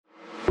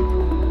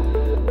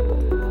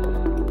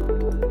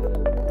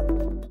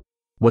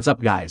What's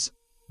up guys?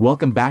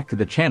 Welcome back to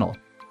the channel.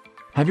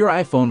 Have your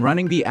iPhone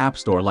running the App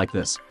Store like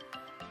this?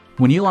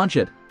 When you launch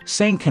it,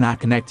 saying cannot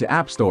connect to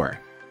App Store.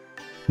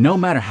 No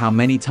matter how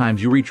many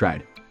times you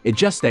retried, it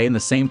just stays in the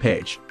same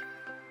page.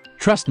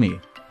 Trust me,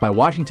 by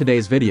watching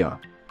today's video,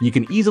 you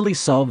can easily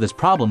solve this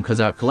problem because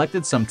I've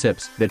collected some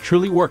tips that are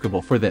truly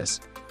workable for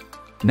this.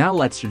 Now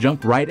let's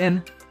jump right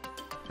in.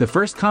 The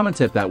first common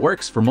tip that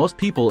works for most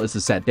people is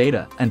to set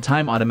data and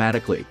time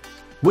automatically,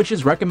 which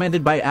is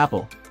recommended by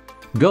Apple.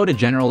 Go to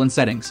General and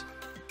Settings,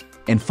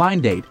 and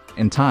find Date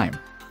and Time.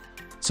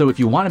 So if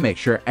you want to make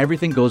sure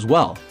everything goes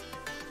well,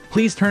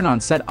 please turn on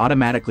Set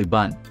Automatically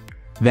button.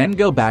 Then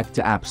go back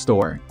to App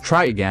Store,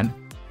 try again.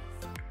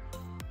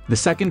 The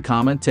second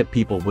common tip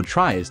people would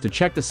try is to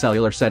check the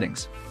cellular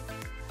settings.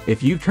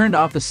 If you've turned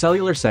off the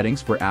cellular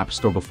settings for App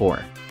Store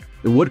before,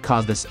 it would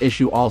cause this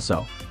issue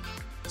also.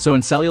 So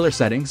in cellular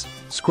settings,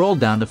 scroll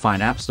down to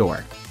find App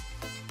Store,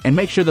 and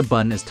make sure the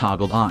button is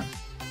toggled on.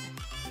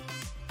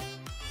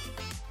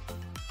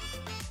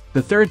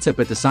 The third tip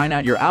is to sign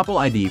out your Apple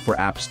ID for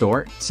App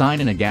Store,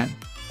 sign in again.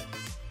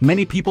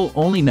 Many people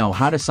only know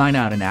how to sign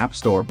out in App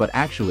Store, but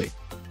actually,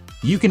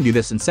 you can do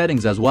this in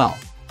settings as well.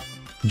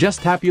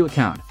 Just tap your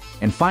account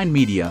and find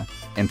Media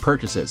and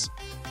Purchases.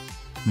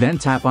 Then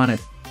tap on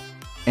it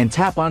and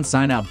tap on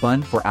Sign Out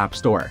button for App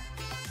Store.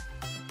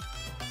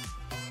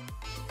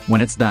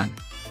 When it's done,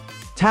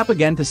 tap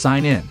again to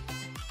sign in.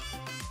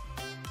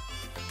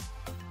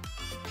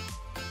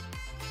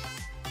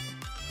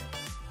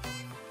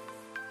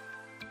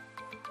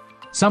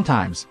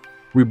 Sometimes,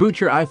 reboot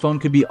your iPhone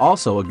could be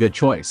also a good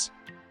choice.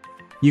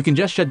 You can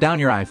just shut down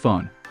your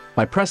iPhone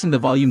by pressing the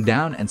volume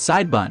down and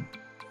side button.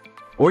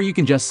 Or you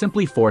can just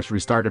simply force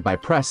restart it by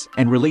press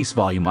and release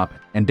volume up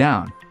and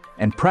down,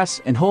 and press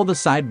and hold the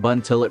side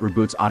button till it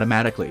reboots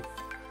automatically.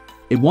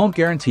 It won't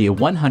guarantee a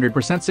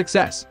 100%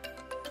 success,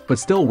 but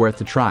still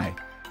worth a try.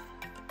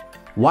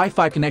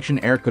 Wi-Fi connection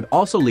error could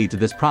also lead to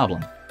this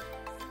problem.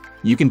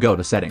 You can go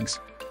to Settings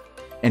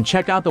and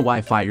check out the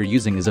Wi-Fi you're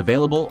using is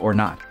available or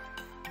not.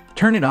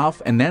 Turn it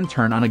off and then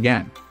turn on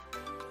again.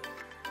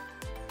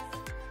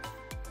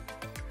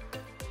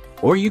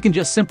 Or you can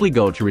just simply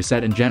go to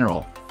Reset in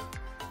General,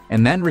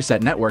 and then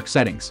reset network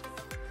settings.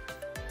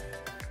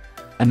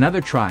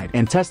 Another tried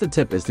and tested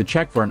tip is to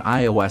check for an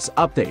iOS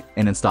update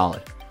and install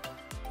it.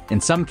 In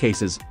some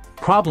cases,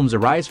 problems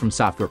arise from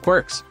software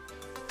quirks,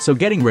 so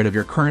getting rid of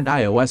your current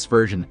iOS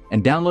version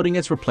and downloading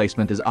its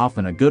replacement is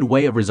often a good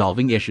way of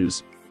resolving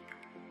issues.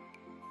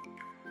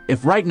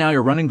 If right now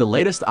you're running the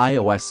latest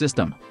iOS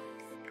system,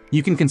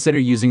 you can consider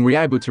using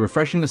Reboot to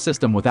refreshing the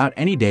system without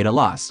any data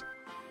loss.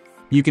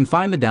 You can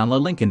find the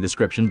download link in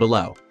description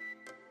below.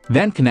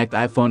 Then connect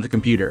iPhone to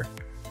computer.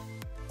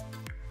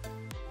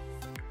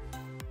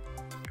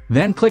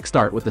 Then click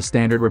Start with the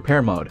standard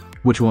repair mode,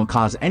 which won't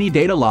cause any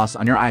data loss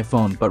on your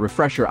iPhone but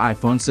refresh your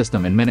iPhone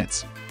system in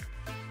minutes.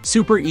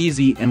 Super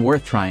easy and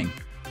worth trying.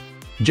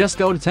 Just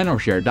go to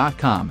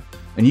tenorshare.com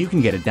and you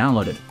can get it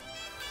downloaded.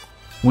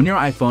 When your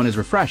iPhone is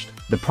refreshed,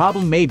 the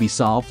problem may be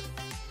solved.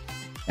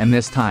 And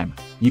this time,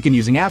 you can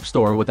using App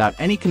Store without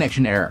any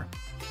connection error.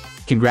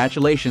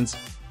 Congratulations!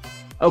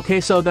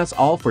 Okay, so that's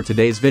all for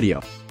today's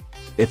video.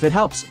 If it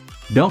helps,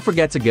 don't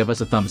forget to give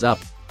us a thumbs up.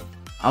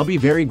 I'll be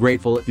very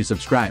grateful if you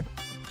subscribe.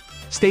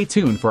 Stay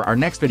tuned for our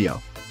next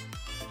video.